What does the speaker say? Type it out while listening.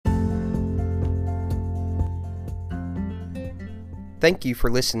Thank you for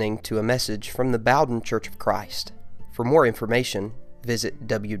listening to a message from the Bowden Church of Christ. For more information, visit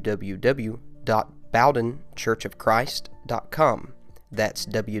www.bowdenchurchofchrist.com. That's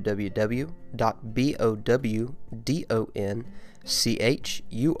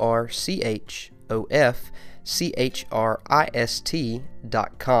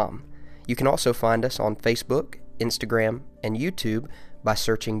You can also find us on Facebook, Instagram, and YouTube by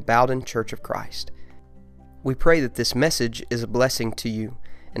searching Bowden Church of Christ. We pray that this message is a blessing to you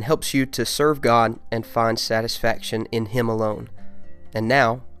and helps you to serve God and find satisfaction in Him alone. And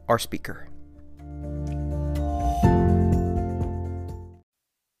now, our speaker.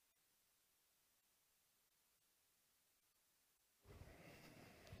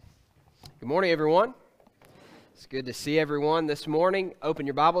 Good morning, everyone. It's good to see everyone this morning. Open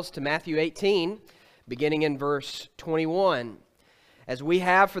your Bibles to Matthew 18, beginning in verse 21. As we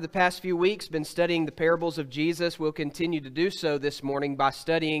have for the past few weeks been studying the parables of Jesus, we'll continue to do so this morning by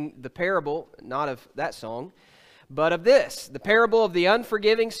studying the parable, not of that song, but of this, the parable of the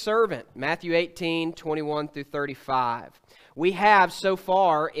unforgiving servant, Matthew 18, 21 through 35. We have so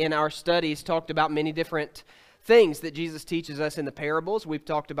far in our studies talked about many different things that Jesus teaches us in the parables. We've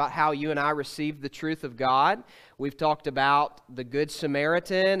talked about how you and I receive the truth of God. We've talked about the Good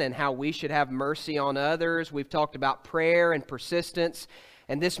Samaritan and how we should have mercy on others. We've talked about prayer and persistence.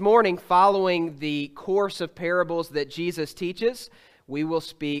 And this morning, following the course of parables that Jesus teaches, we will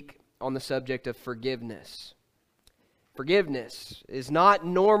speak on the subject of forgiveness. Forgiveness is not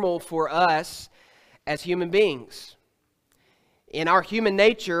normal for us as human beings. In our human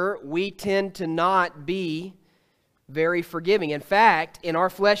nature, we tend to not be very forgiving. In fact, in our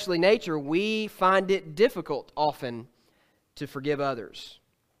fleshly nature, we find it difficult often to forgive others.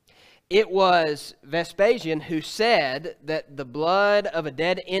 It was Vespasian who said that the blood of a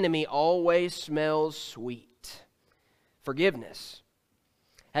dead enemy always smells sweet. Forgiveness,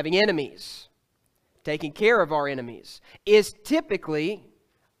 having enemies, taking care of our enemies, is typically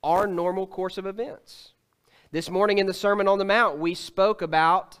our normal course of events. This morning in the Sermon on the Mount, we spoke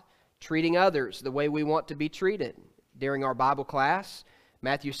about treating others the way we want to be treated. During our Bible class,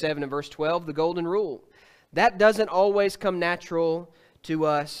 Matthew 7 and verse 12, the golden rule. That doesn't always come natural to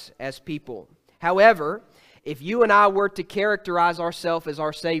us as people. However, if you and I were to characterize ourselves as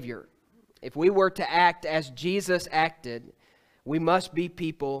our Savior, if we were to act as Jesus acted, we must be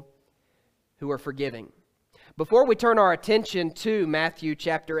people who are forgiving. Before we turn our attention to Matthew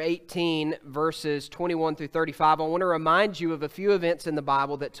chapter 18, verses 21 through 35, I want to remind you of a few events in the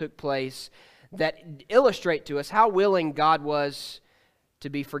Bible that took place that illustrate to us how willing God was to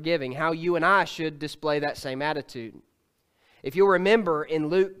be forgiving, how you and I should display that same attitude. If you'll remember in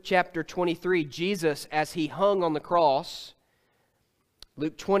Luke chapter 23, Jesus, as He hung on the cross,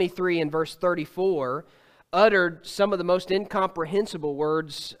 Luke 23 and verse 34, uttered some of the most incomprehensible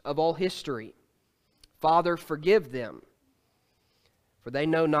words of all history. Father, forgive them, for they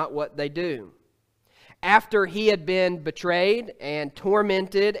know not what they do. After He had been betrayed and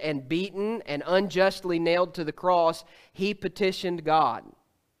tormented and beaten and unjustly nailed to the cross, He petitioned God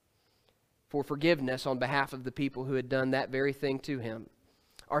for forgiveness on behalf of the people who had done that very thing to Him.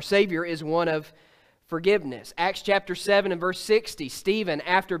 Our Savior is one of forgiveness. Acts chapter 7 and verse 60, Stephen,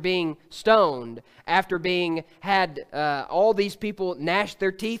 after being stoned, after being had all these people gnash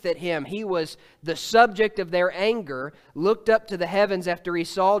their teeth at him, he was the subject of their anger, looked up to the heavens after he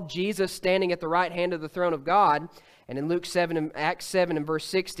saw Jesus standing at the right hand of the throne of God. And in Acts 7 and verse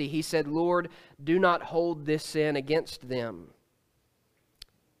 60, he said, Lord, do not hold this sin against them.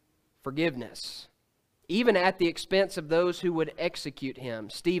 Forgiveness, even at the expense of those who would execute him.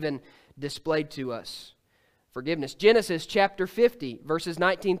 Stephen displayed to us forgiveness. Genesis chapter 50, verses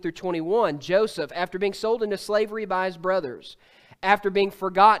 19 through 21. Joseph, after being sold into slavery by his brothers, after being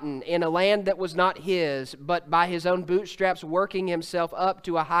forgotten in a land that was not his, but by his own bootstraps working himself up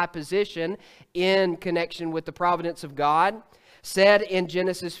to a high position in connection with the providence of God, said in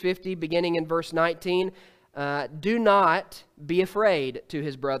Genesis 50, beginning in verse 19, do not be afraid to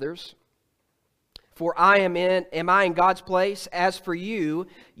his brothers. For am I in God's place? As for you,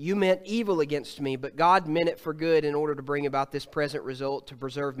 you meant evil against me, but God meant it for good in order to bring about this present result to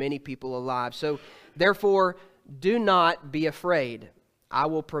preserve many people alive. So therefore, do not be afraid. I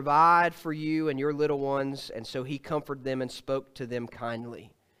will provide for you and your little ones. And so He comforted them and spoke to them kindly.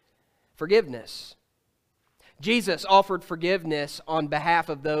 Forgiveness. Jesus offered forgiveness on behalf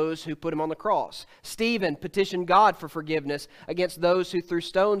of those who put Him on the cross. Stephen petitioned God for forgiveness against those who threw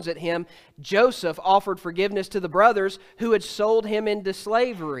stones at him. Joseph offered forgiveness to the brothers who had sold him into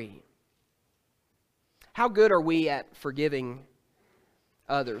slavery. How good are we at forgiving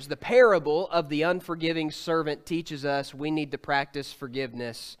others. The parable of the unforgiving servant teaches us we need to practice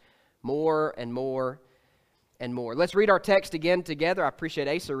forgiveness more and more and more. Let's read our text again together. I appreciate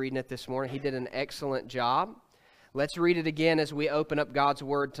Asa reading it this morning. He did an excellent job. Let's read it again as we open up God's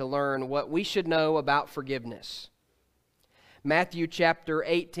Word to learn what we should know about forgiveness. Matthew chapter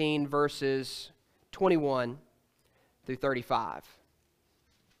 18, verses 21 through 35.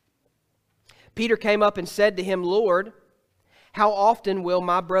 Peter came up and said to him, Lord, how often will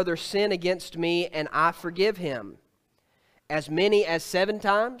my brother sin against me and I forgive him? As many as 7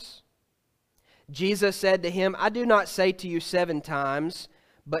 times? Jesus said to him, I do not say to you 7 times,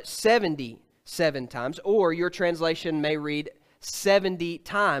 but 77 times. Or your translation may read 70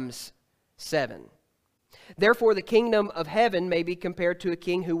 times 7. Therefore the kingdom of heaven may be compared to a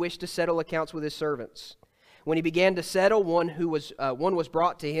king who wished to settle accounts with his servants. When he began to settle, one was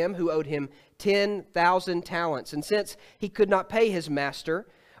brought to him who owed him 10,000 talents. And since he could not pay his master,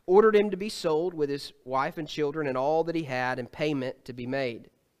 ordered him to be sold with his wife and children and all that he had, and payment to be made.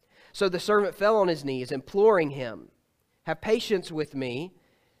 So the servant fell on his knees, imploring him, have patience with me,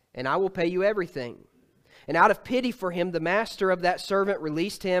 and I will pay you everything. And out of pity for him, the master of that servant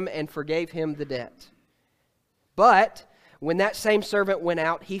released him and forgave him the debt. But when that same servant went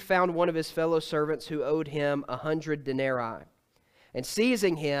out, he found one of his fellow servants who owed him 100 denarii. And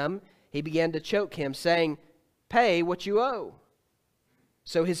seizing him, he began to choke him, saying, Pay what you owe.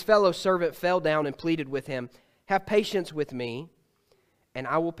 So his fellow servant fell down and pleaded with him, Have patience with me, and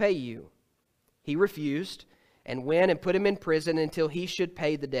I will pay you. He refused, and went and put him in prison until he should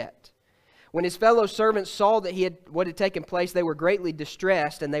pay the debt. When his fellow servants saw that what had taken place, they were greatly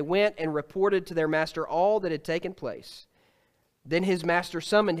distressed, and they went and reported to their master all that had taken place. Then his master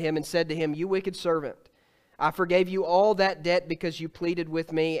summoned him and said to him, You wicked servant, I forgave you all that debt because you pleaded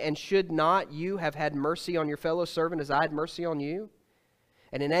with me, and should not you have had mercy on your fellow servant as I had mercy on you?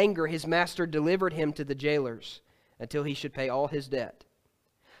 And in anger his master delivered him to the jailers until he should pay all his debt.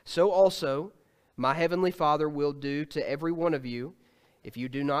 So also my heavenly Father will do to every one of you if you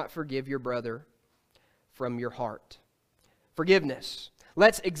do not forgive your brother from your heart. Forgiveness.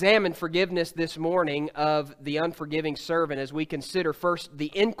 Let's examine forgiveness this morning of the unforgiving servant as we consider first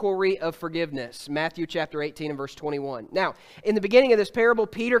the inquiry of forgiveness. Matthew chapter 18 and verse 21. Now, in the beginning of this parable,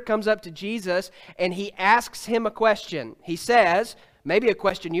 Peter comes up to Jesus and he asks him a question. He says, maybe a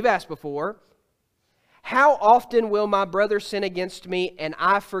question you've asked before, how often will my brother sin against me and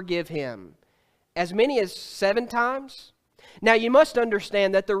I forgive him? As many as 7 times? Now you must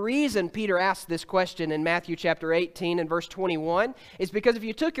understand that the reason Peter asked this question in Matthew chapter 18 and verse 21 is because if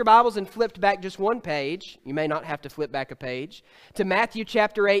you took your Bibles and flipped back just one page, you may not have to flip back a page, to Matthew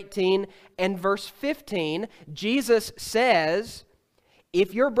chapter 18 and verse 15, Jesus says,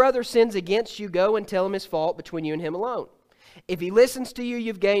 if your brother sins against you, go and tell him his fault between you and him alone. If he listens to you,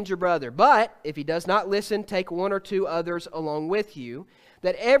 you've gained your brother. But if he does not listen, take 1 or 2 others along with you,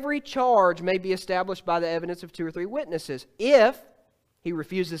 that every charge may be established by the evidence of 2 or 3 witnesses. If he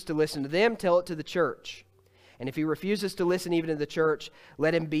refuses to listen to them, tell it to the church. And if he refuses to listen even to the church,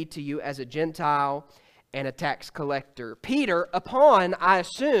 let him be to you as a Gentile and a tax collector. Peter, upon, I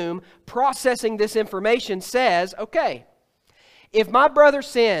assume, processing this information, says, okay, if my brother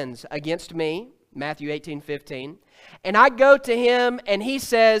sins against me, Matthew 18:15, and I go to him and he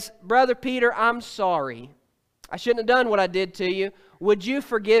says, Brother Peter, I'm sorry. I shouldn't have done what I did to you. Would you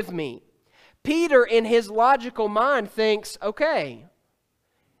forgive me? Peter, in his logical mind, thinks, okay,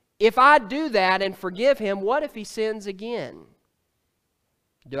 if I do that and forgive him, what if he sins again?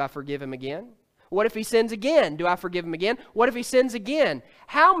 Do I forgive him again? What if he sins again? Do I forgive him again? What if he sins again?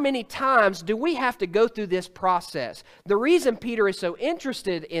 How many times do we have to go through this process? The reason Peter is so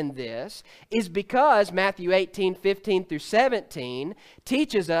interested in this is because Matthew 18:15 through 17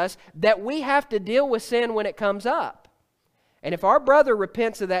 teaches us that we have to deal with sin when it comes up. And if our brother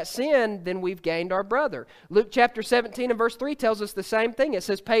repents of that sin, then we've gained our brother. Luke chapter 17 and verse 3 tells us the same thing. It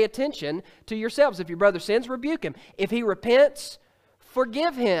says, pay attention to yourselves. If your brother sins, rebuke him. If he repents,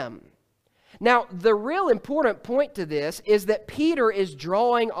 forgive him. Now, the real important point to this is that Peter is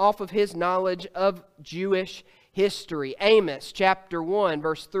drawing off of his knowledge of Jewish history. Amos chapter 1,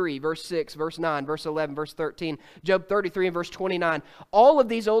 verse 3, verse 6, verse 9, verse 11, verse 13, Job 33 and verse 29. All of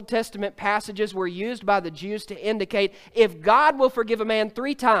these Old Testament passages were used by the Jews to indicate if God will forgive a man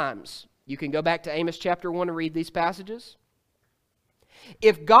 3 times. You can go back to Amos chapter 1 and read these passages.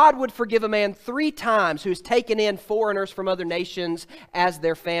 If God would forgive a man 3 times who's taken in foreigners from other nations as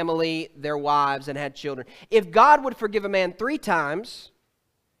their family, their wives, and had children. If God would forgive a man 3 times,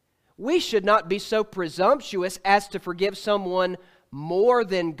 we should not be so presumptuous as to forgive someone more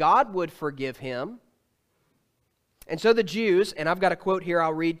than God would forgive him. And so the Jews, and I've got a quote here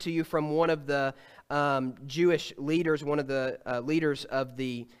I'll read to you from one of the Jewish leaders, one of the leaders of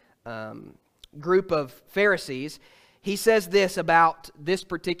the group of Pharisees. He says this about this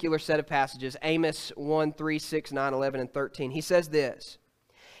particular set of passages, Amos 1, 3, 6, 9, 11, and 13. He says this: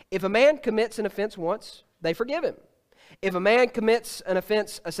 if a man commits an offense once, they forgive him. If a man commits an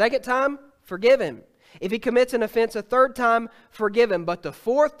offense a second time, forgive him. If he commits an offense a third time, forgive him. But the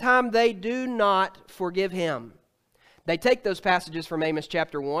fourth time they do not forgive him. They take those passages from Amos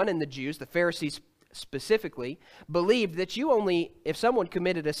chapter 1, and the Jews, the Pharisees specifically, believed that you only, if someone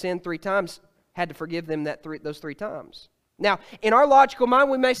committed a sin 3 times, had to forgive them those 3 times. Now, in our logical mind,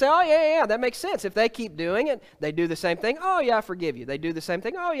 we may say, oh, yeah, that makes sense. If they keep doing it, they do the same thing. Oh, yeah, I forgive you. They do the same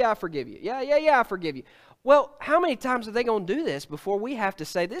thing. Oh, yeah, I forgive you. Yeah, I forgive you. Well, how many times are they going to do this before we have to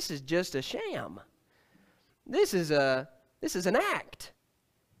say, this is just a sham? This is an act.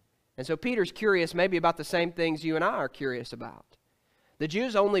 And so Peter's curious maybe about the same things you and I are curious about. The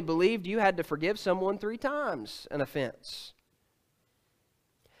Jews only believed you had to forgive someone 3 times an offense.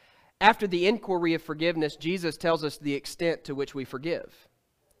 After the inquiry of forgiveness, Jesus tells us the extent to which we forgive.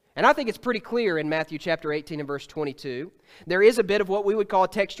 And I think it's pretty clear in Matthew chapter 18 and verse 22. There is a bit of what we would call a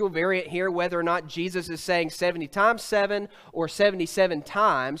textual variant here, whether or not Jesus is saying 70 times 7 or 77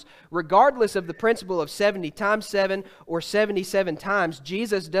 times. Regardless of the principle of 70 times 7 or 77 times,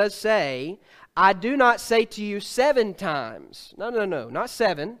 Jesus does say, I do not say to you 7 times. No, not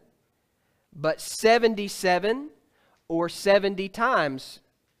 7, but 77 or 70 times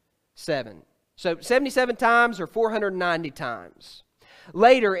 7. So 77 times or 490 times.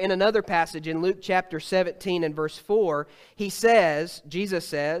 Later, in another passage in Luke chapter 17 and verse 4, Jesus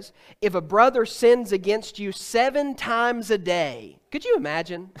says, if a brother sins against you 7 times a day, could you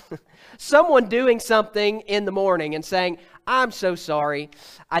imagine? Someone doing something in the morning and saying, I'm so sorry,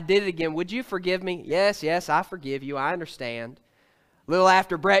 I did it again. Would you forgive me? Yes, I forgive you. I understand. A little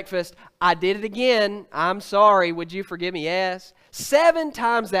after breakfast, I did it again. I'm sorry. Would you forgive me? Yes. 7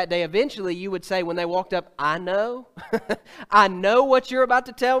 times that day. Eventually, you would say when they walked up, I know. I know what you're about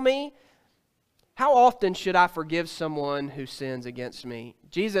to tell me. How often should I forgive someone who sins against me?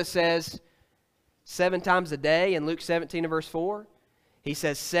 Jesus says 7 times a day in Luke 17 and verse 4. He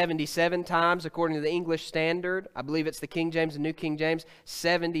says 77 times according to the English Standard. I believe it's the King James and New King James.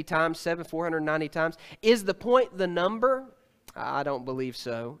 70 times 7, 490 times. Is the point the number? I don't believe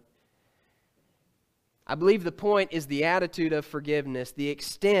so. I believe the point is the attitude of forgiveness, the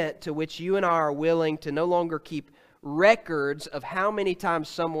extent to which you and I are willing to no longer keep records of how many times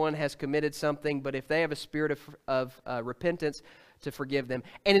someone has committed something, but if they have a spirit of repentance, to forgive them.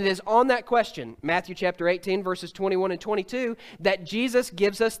 And it is on that question, Matthew chapter 18, verses 21 and 22, that Jesus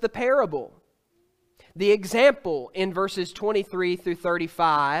gives us the parable. The example in verses 23 through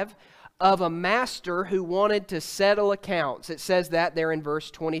 35 of a master who wanted to settle accounts. It says that there in verse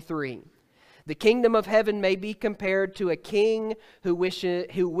 23. The kingdom of heaven may be compared to a king who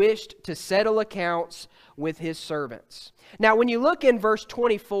wished to settle accounts with his servants. Now, when you look in verse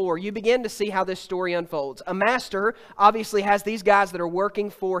 24, you begin to see how this story unfolds. A master obviously has these guys that are working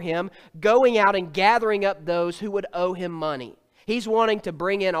for him, going out and gathering up those who would owe him money. He's wanting to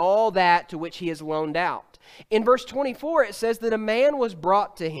bring in all that to which he has loaned out. In verse 24, it says that a man was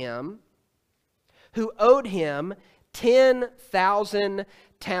brought to him who owed him 10,000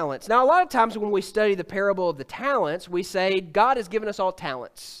 talents. Now, a lot of times when we study the parable of the talents, we say God has given us all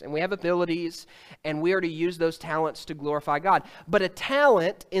talents, and we have abilities, and we are to use those talents to glorify God. But a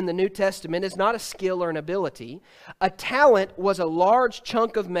talent in the New Testament is not a skill or an ability. A talent was a large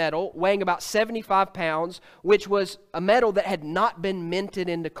chunk of metal weighing about 75 pounds, which was a metal that had not been minted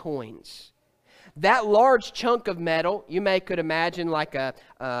into coins. That large chunk of metal, you could imagine like a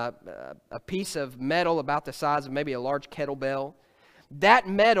piece of metal about the size of maybe a large kettlebell. That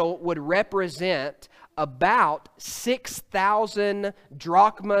metal would represent about 6,000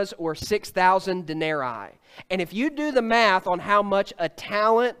 drachmas or 6,000 denarii. And if you do the math on how much a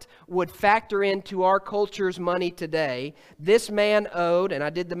talent would factor into our culture's money today, this man owed, and I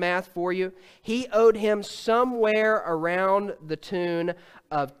did the math for you, he owed him somewhere around the tune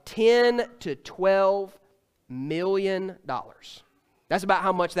of $10 to $12 million. That's about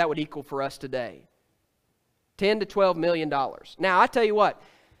how much that would equal for us today. $10 to $12 million. Now, I tell you what,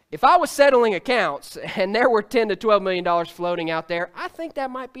 if I was settling accounts and there were $10 to $12 million floating out there, I think that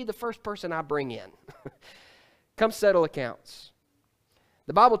might be the first person I bring in. Come settle accounts.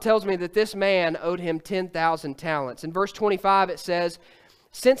 The Bible tells me that this man owed him 10,000 talents. In verse 25 it says,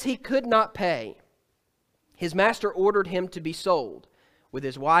 since he could not pay, his master ordered him to be sold with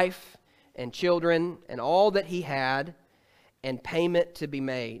his wife and children and all that he had, and payment to be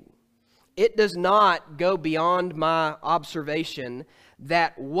made. it does not go beyond my observation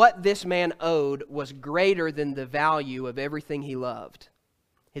that what this man owed was greater than the value of everything he loved.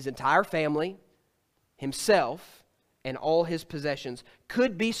 His entire family, himself, and all his possessions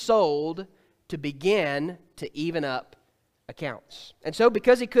could be sold to begin to even up accounts. And so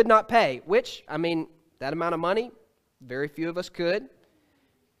because he could not pay, which, that amount of money, very few of us could.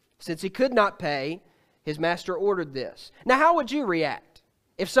 Since he could not pay, his master ordered this. Now, how would you react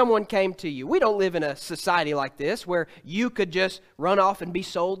if someone came to you? We don't live in a society like this where you could just run off and be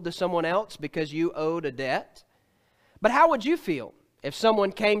sold to someone else because you owed a debt. But how would you feel if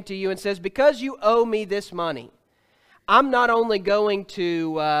someone came to you and says, because you owe me this money, I'm not only going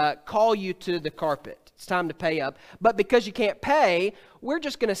to call you to the carpet, it's time to pay up, but because you can't pay, we're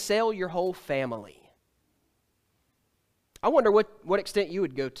just going to sell your whole family. I wonder what extent you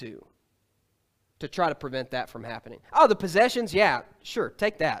would go to try to prevent that from happening. Oh, the possessions? Yeah, sure,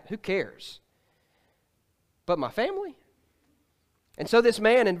 take that. Who cares? But my family? And so this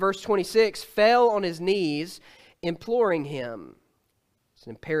man in verse 26 fell on his knees, imploring him. It's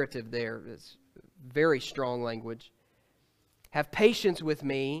an imperative there. It's very strong language. Have patience with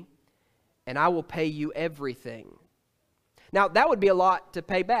me, and I will pay you everything. Now, that would be a lot to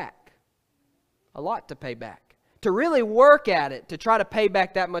pay back. A lot to pay back. To really work at it, to try to pay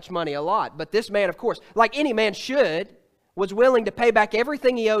back that much money, a lot. But this man, of course, like any man should, was willing to pay back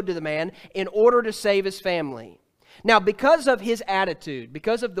everything he owed to the man in order to save his family. Now, because of his attitude,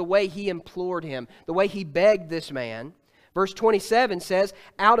 because of the way he implored him, the way he begged this man, verse 27 says,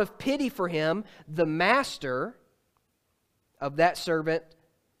 out of pity for him, the master of that servant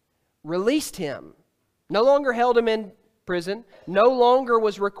released him. No longer held him in prison, no longer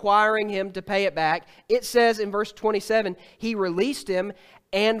was requiring him to pay it back. It says in verse 27, he released him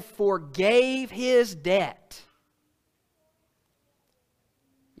and forgave his debt.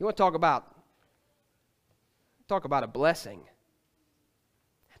 You want to talk about a blessing.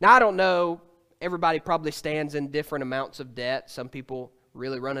 Now, I don't know, everybody probably stands in different amounts of debt. Some people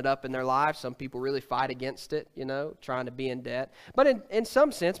really run it up in their lives. Some people really fight against it, trying to be in debt. But in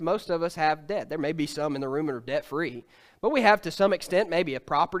some sense, most of us have debt. There may be some in the room that are debt-free. But we have, to some extent, maybe a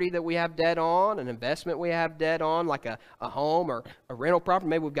property that we have debt on, an investment we have debt on, like a home or a rental property.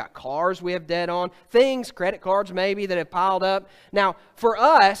 Maybe we've got cars we have debt on, things, credit cards maybe, that have piled up. Now, for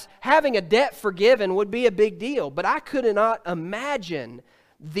us, having a debt forgiven would be a big deal. But I could not imagine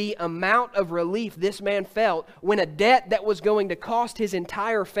the amount of relief this man felt when a debt that was going to cost his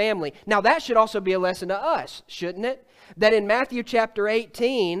entire family. Now, that should also be a lesson to us, shouldn't it? That in Matthew chapter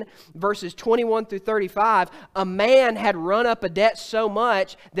 18, verses 21 through 35, a man had run up a debt so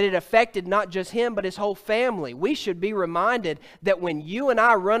much that it affected not just him, but his whole family. We should be reminded that when you and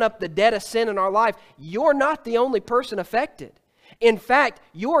I run up the debt of sin in our life, you're not the only person affected. In fact,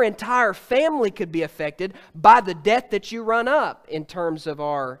 your entire family could be affected by the debt that you run up in terms of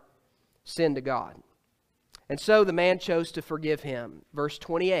our sin to God. And so the man chose to forgive him. Verse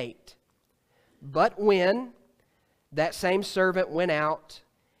 28, but when that same servant went out,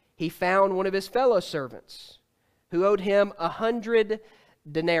 he found one of his fellow servants who owed him 100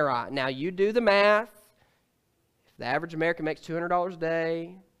 denarii. Now, you do the math. If the average American makes $200 a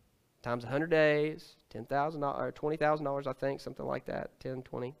day, times 100 days, $10,000 or $20,000, I think, something like that, 10,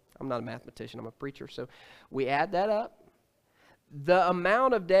 20. I'm not a mathematician, I'm a preacher, so we add that up. The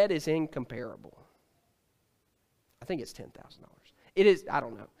amount of debt is incomparable. I think it's $10,000. It is, I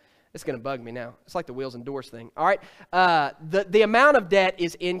don't know. It's going to bug me now. It's like the wheels and doors thing. All right, the amount of debt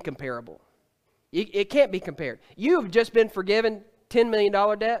is incomparable. It can't be compared. You've just been forgiven $10 million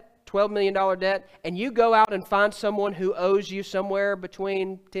debt, $12 million debt, and you go out and find someone who owes you somewhere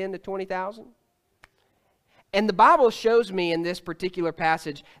between $10,000 to $20,000. And the Bible shows me in this particular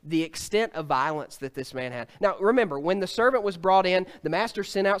passage the extent of violence that this man had. Now, remember, when the servant was brought in, the master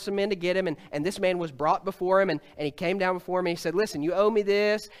sent out some men to get him, and this man was brought before him, and he came down before him, and he said, listen, you owe me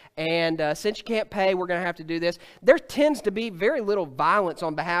this, and since you can't pay, we're going to have to do this. There tends to be very little violence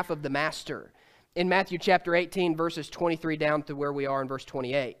on behalf of the master in Matthew chapter 18, verses 23 down to where we are in verse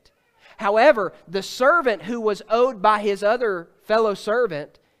 28. However, the servant who was owed by his other fellow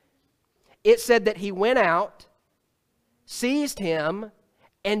servant, it said that he went out, seized him,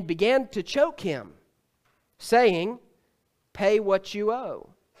 and began to choke him, saying, pay what you owe.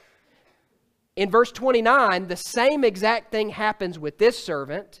 In verse 29, the same exact thing happens with this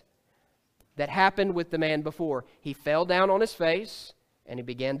servant that happened with the man before. He fell down on his face, and he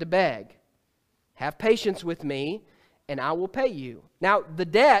began to beg, have patience with me, and I will pay you. Now, the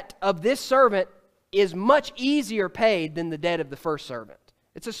debt of this servant is much easier paid than the debt of the first servant.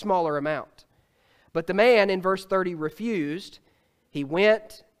 It's a smaller amount. But the man in verse 30 refused. He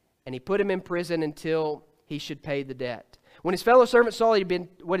went and he put him in prison until he should pay the debt. When his fellow servants saw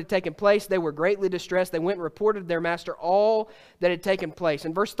what had taken place, they were greatly distressed. They went and reported to their master all that had taken place.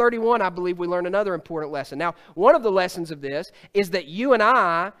 In verse 31, I believe we learn another important lesson. Now, one of the lessons of this is that you and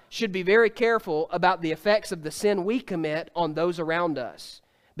I should be very careful about the effects of the sin we commit on those around us,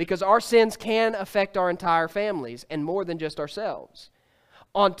 because our sins can affect our entire families and more than just ourselves.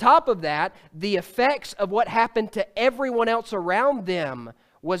 On top of that, the effects of what happened to everyone else around them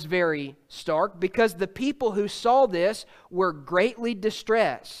was very stark, because the people who saw this were greatly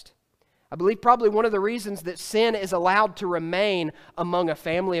distressed. I believe probably one of the reasons that sin is allowed to remain among a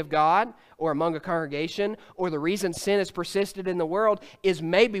family of God or among a congregation, or the reason sin has persisted in the world, is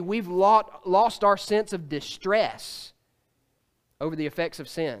maybe we've lost our sense of distress over the effects of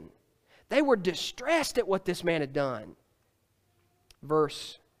sin. They were distressed at what this man had done.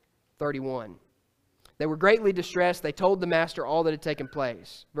 Verse 31. They were greatly distressed. They told the master all that had taken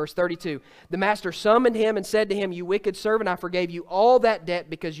place. Verse 32. The master summoned him and said to him, "You wicked servant, I forgave you all that debt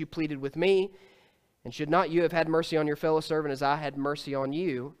because you pleaded with me. And should not you have had mercy on your fellow servant as I had mercy on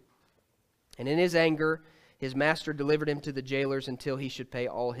you?" And in his anger, his master delivered him to the jailers until he should pay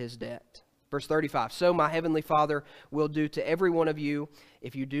all his debt. Verse 35. So my heavenly Father will do to every one of you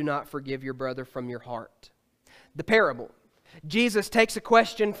if you do not forgive your brother from your heart. The parable. Jesus takes a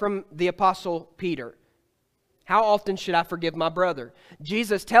question from the Apostle Peter. How often should I forgive my brother?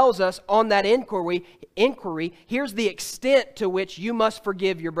 Jesus tells us on that inquiry, here's the extent to which you must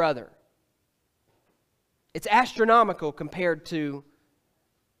forgive your brother. It's astronomical compared to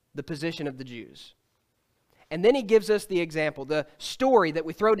the position of the Jews. And then he gives us the example, the story that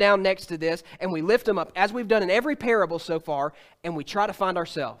we throw down next to this, and we lift them up, as we've done in every parable so far, and we try to find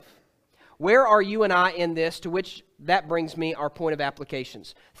ourselves. Where are you and I in this? To which that brings me our point of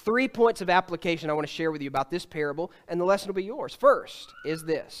applications. 3 points of application I want to share with you about this parable, and the lesson will be yours. First is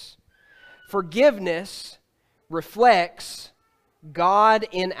this: forgiveness reflects God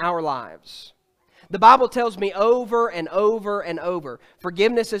in our lives. The Bible tells me over and over and over,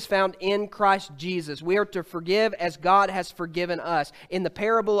 forgiveness is found in Christ Jesus. We are to forgive as God has forgiven us. In the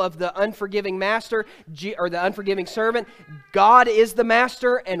parable of the unforgiving master, or the unforgiving servant, God is the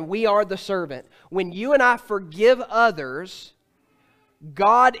master and we are the servant. When you and I forgive others,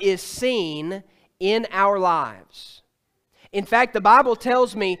 God is seen in our lives. In fact, the Bible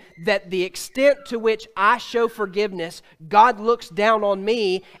tells me that the extent to which I show forgiveness, God looks down on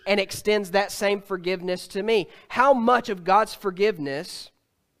me and extends that same forgiveness to me. How much of God's forgiveness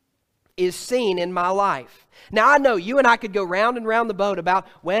is seen in my life? Now, I know you and I could go round and round the boat about,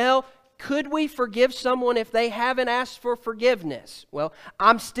 well, could we forgive someone if they haven't asked for forgiveness? Well,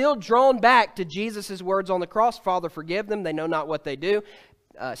 I'm still drawn back to Jesus' words on the cross, "Father, forgive them, they know not what they do."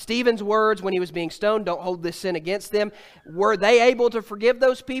 Stephen's words when he was being stoned, "Don't hold this sin against them." Were they able to forgive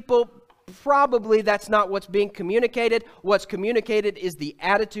those people? Probably that's not what's being communicated. What's communicated is the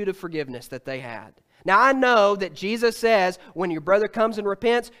attitude of forgiveness that they had. Now, I know that Jesus says when your brother comes and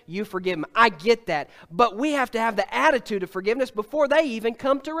repents, you forgive him. I get that. But we have to have the attitude of forgiveness before they even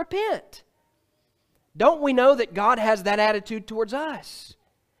come to repent. Don't we know that God has that attitude towards us?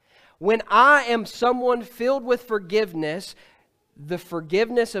 When I am someone filled with forgiveness, the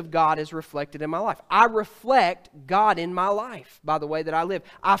forgiveness of God is reflected in my life. I reflect God in my life by the way that I live.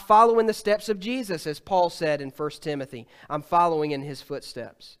 I follow in the steps of Jesus, as Paul said in 1 Timothy. I'm following in his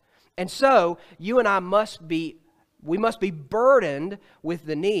footsteps. And so, you and I must be burdened with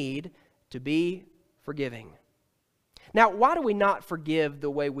the need to be forgiving. Now, why do we not forgive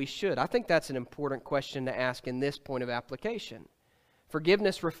the way we should? I think that's an important question to ask in this point of application.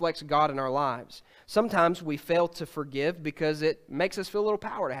 Forgiveness reflects God in our lives. Sometimes we fail to forgive because it makes us feel a little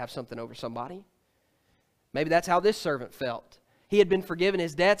power to have something over somebody. Maybe that's how this servant felt. He had been forgiven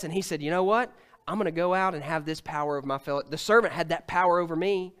his debts and he said, "You know what? I'm going to go out and have this power of my fellow." The servant had that power over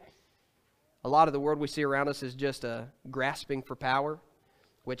me. A lot of the world we see around us is just a grasping for power,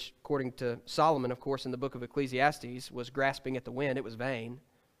 which according to Solomon, of course, in the book of Ecclesiastes, was grasping at the wind. It was vain.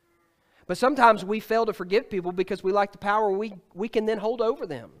 But sometimes we fail to forgive people because we like the power we can then hold over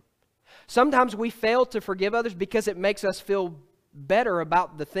them. Sometimes we fail to forgive others because it makes us feel better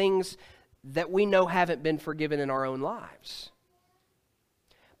about the things that we know haven't been forgiven in our own lives.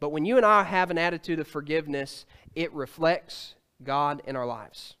 But when you and I have an attitude of forgiveness, it reflects God in our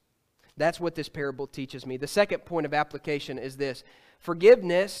lives. That's what this parable teaches me. The second point of application is this: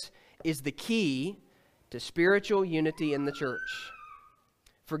 forgiveness is the key to spiritual unity in the church.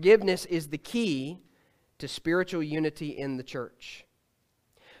 Forgiveness is the key to spiritual unity in the church.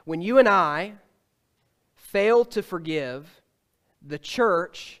 When you and I fail to forgive, the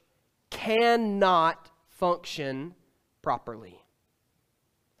church cannot function properly.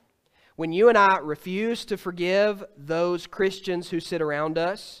 When you and I refuse to forgive those Christians who sit around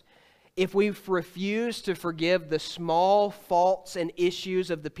us, if we refuse to forgive the small faults and issues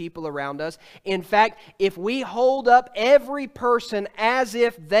of the people around us, in fact, if we hold up every person as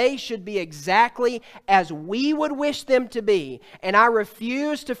if they should be exactly as we would wish them to be, and I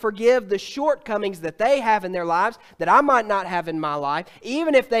refuse to forgive the shortcomings that they have in their lives that I might not have in my life,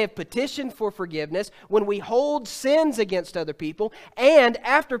 even if they have petitioned for forgiveness, when we hold sins against other people, and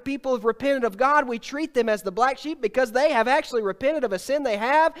after people have repented of God, we treat them as the black sheep because they have actually repented of a sin they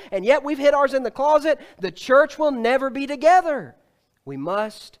have, and yet we've hid ours in the closet, the church will never be together. We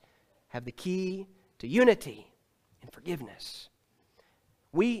must have the key to unity and forgiveness.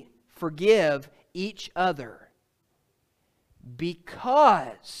 We forgive each other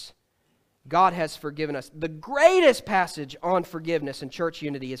because God has forgiven us. The greatest passage on forgiveness and church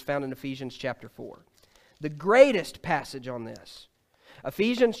unity is found in Ephesians chapter 4. The greatest passage on this.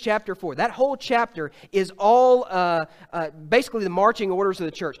 Ephesians chapter 4. That whole chapter is all basically the marching orders of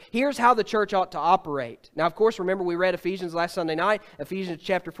the church. Here's how the church ought to operate. Now, of course, remember we read Ephesians last Sunday night. Ephesians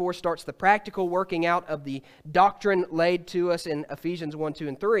chapter 4 starts the practical working out of the doctrine laid to us in Ephesians 1, 2,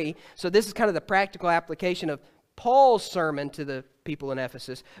 and 3. So this is kind of the practical application of Paul's sermon to the people in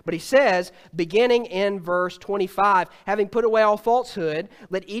Ephesus. But he says, beginning in verse 25, having put away all falsehood,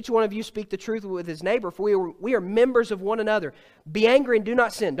 let each one of you speak the truth with his neighbor, for we are members of one another. Be angry and do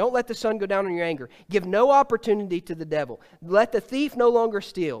not sin. Don't let the sun go down on your anger. Give no opportunity to the devil. Let the thief no longer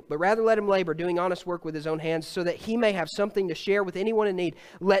steal, but rather let him labor, doing honest work with his own hands, so that he may have something to share with anyone in need.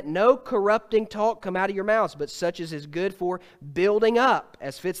 Let no corrupting talk come out of your mouths, but such as is good for building up,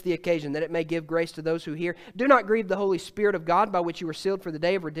 as fits the occasion, that it may give grace to those who hear. Do not grieve the Holy Spirit of God, by which you were sealed for the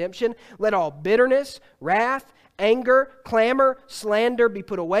day of redemption. Let all bitterness, wrath, anger, clamor, slander be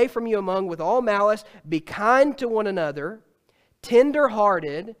put away from you among with all malice. Be kind to one another,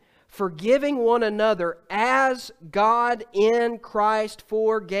 tender-hearted, forgiving one another as God in Christ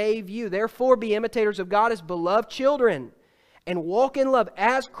forgave you. Therefore be imitators of God as beloved children, and walk in love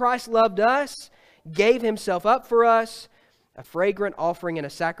as Christ loved us, gave himself up for us, a fragrant offering and a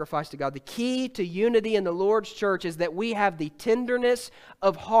sacrifice to God. The key to unity in the Lord's church is that we have the tenderness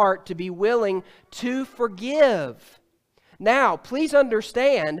of heart to be willing to forgive. Now, please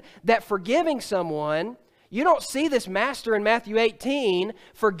understand that forgiving someone, you don't see this master in Matthew 18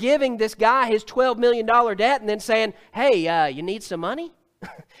 forgiving this guy his $12 million debt and then saying, hey, you need some money?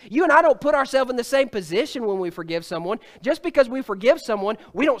 You and I don't put ourselves in the same position when we forgive someone. Just because we forgive someone,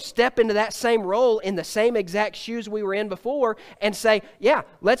 we don't step into that same role in the same exact shoes we were in before and say, yeah,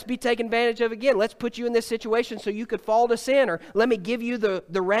 let's be taken advantage of again. Let's put you in this situation so you could fall to sin, or let me give you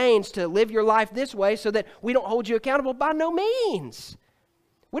the reins to live your life this way so that we don't hold you accountable. By no means.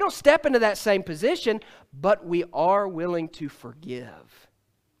 We don't step into that same position, but we are willing to forgive,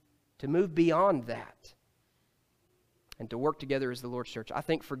 to move beyond that, and to work together as the Lord's church. I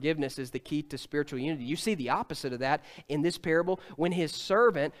think forgiveness is the key to spiritual unity. You see the opposite of that in this parable when his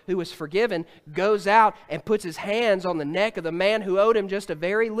servant who was forgiven goes out and puts his hands on the neck of the man who owed him just a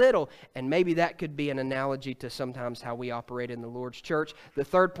very little. And maybe that could be an analogy to sometimes how we operate in the Lord's church. The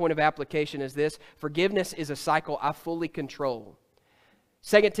third point of application is this: forgiveness is a cycle I fully control.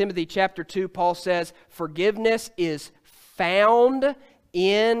 2 Timothy chapter 2, Paul says, forgiveness is found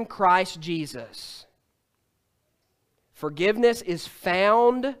in Christ Jesus. Forgiveness is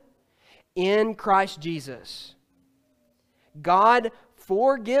found in Christ Jesus. God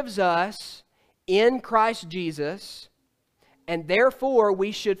forgives us in Christ Jesus, and therefore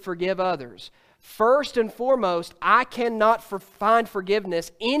we should forgive others. First and foremost, I cannot find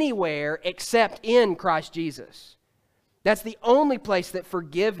forgiveness anywhere except in Christ Jesus. That's the only place that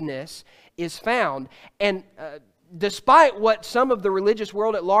forgiveness is found. And despite what some of the religious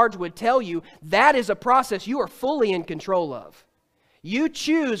world at large would tell you, that is a process you are fully in control of. You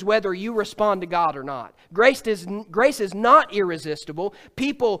choose whether you respond to God or not. Grace is not irresistible.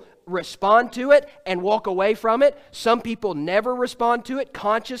 People respond to it and walk away from it. Some people never respond to it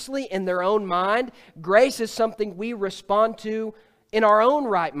consciously in their own mind. Grace is something we respond to in our own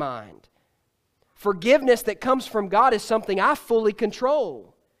right mind. Forgiveness that comes from God is something I fully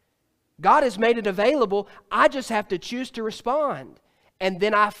control. God has made it available. I just have to choose to respond. And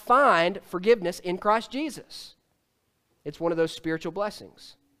then I find forgiveness in Christ Jesus. It's one of those spiritual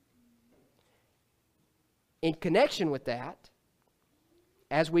blessings. In connection with that,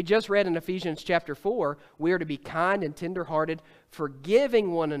 as we just read in Ephesians chapter 4, we are to be kind and tender-hearted,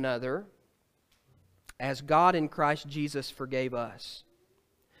 forgiving one another as God in Christ Jesus forgave us.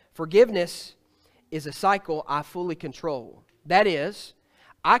 Forgiveness is a cycle I fully control. That is,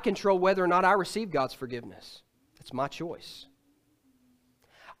 I control whether or not I receive God's forgiveness. That's my choice.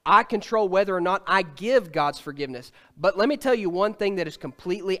 I control whether or not I give God's forgiveness. But let me tell you one thing that is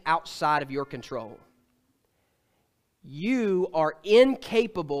completely outside of your control. You are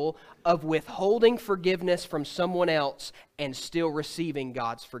incapable of withholding forgiveness from someone else and still receiving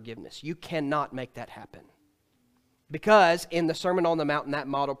God's forgiveness. You cannot make that happen. Because in the Sermon on the Mount, in that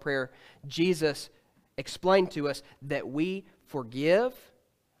model prayer, Jesus explained to us that we forgive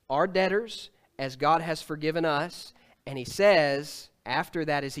our debtors as God has forgiven us. And He says, after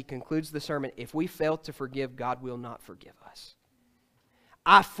that, as He concludes the sermon, if we fail to forgive, God will not forgive us.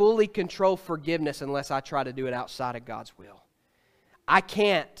 I fully control forgiveness unless I try to do it outside of God's will. I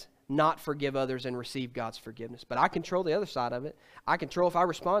can't not forgive others and receive God's forgiveness, but I control the other side of it. I control if I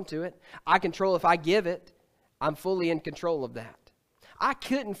respond to it. I control if I give it. I'm fully in control of that. I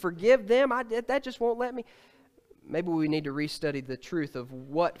couldn't forgive them. That just won't let me. Maybe we need to restudy the truth of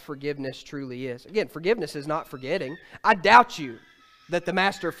what forgiveness truly is. Again, forgiveness is not forgetting. I doubt you that the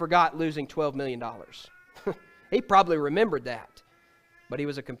master forgot losing $12 million. He probably remembered that. But he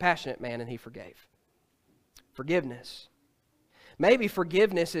was a compassionate man and he forgave. Forgiveness. Maybe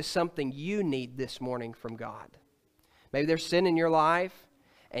forgiveness is something you need this morning from God. Maybe there's sin in your life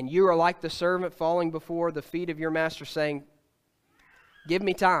and you are like the servant falling before the feet of your master saying, give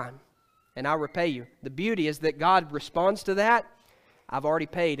me time and I'll repay you. The beauty is that God responds to that. I've already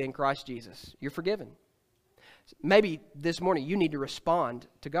paid in Christ Jesus. You're forgiven. Maybe this morning you need to respond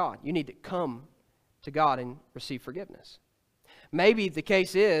to God. You need to come to God and receive forgiveness. Maybe the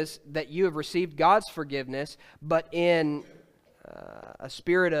case is that you have received God's forgiveness, but in a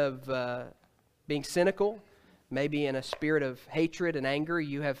spirit of being cynical, maybe in a spirit of hatred and anger,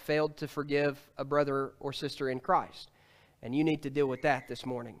 you have failed to forgive a brother or sister in Christ. And you need to deal with that this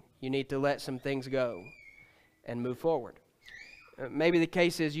morning. You need to let some things go and move forward. Maybe the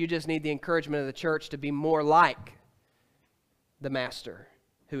case is you just need the encouragement of the church to be more like the master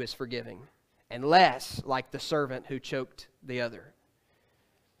who is forgiving and less like the servant who choked the other.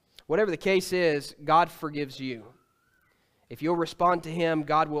 Whatever the case is, God forgives you. If you'll respond to Him,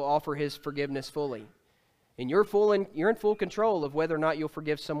 God will offer His forgiveness fully. And you're in full control of whether or not you'll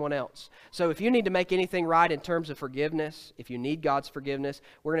forgive someone else. So if you need to make anything right in terms of forgiveness, if you need God's forgiveness,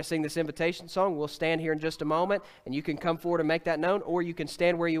 we're going to sing this invitation song. We'll stand here in just a moment, and you can come forward and make that known, or you can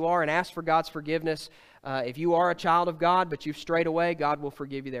stand where you are and ask for God's forgiveness. If you are a child of God, but you've strayed away, God will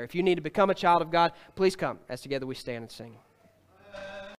forgive you there. If you need to become a child of God, please come as together we stand and sing.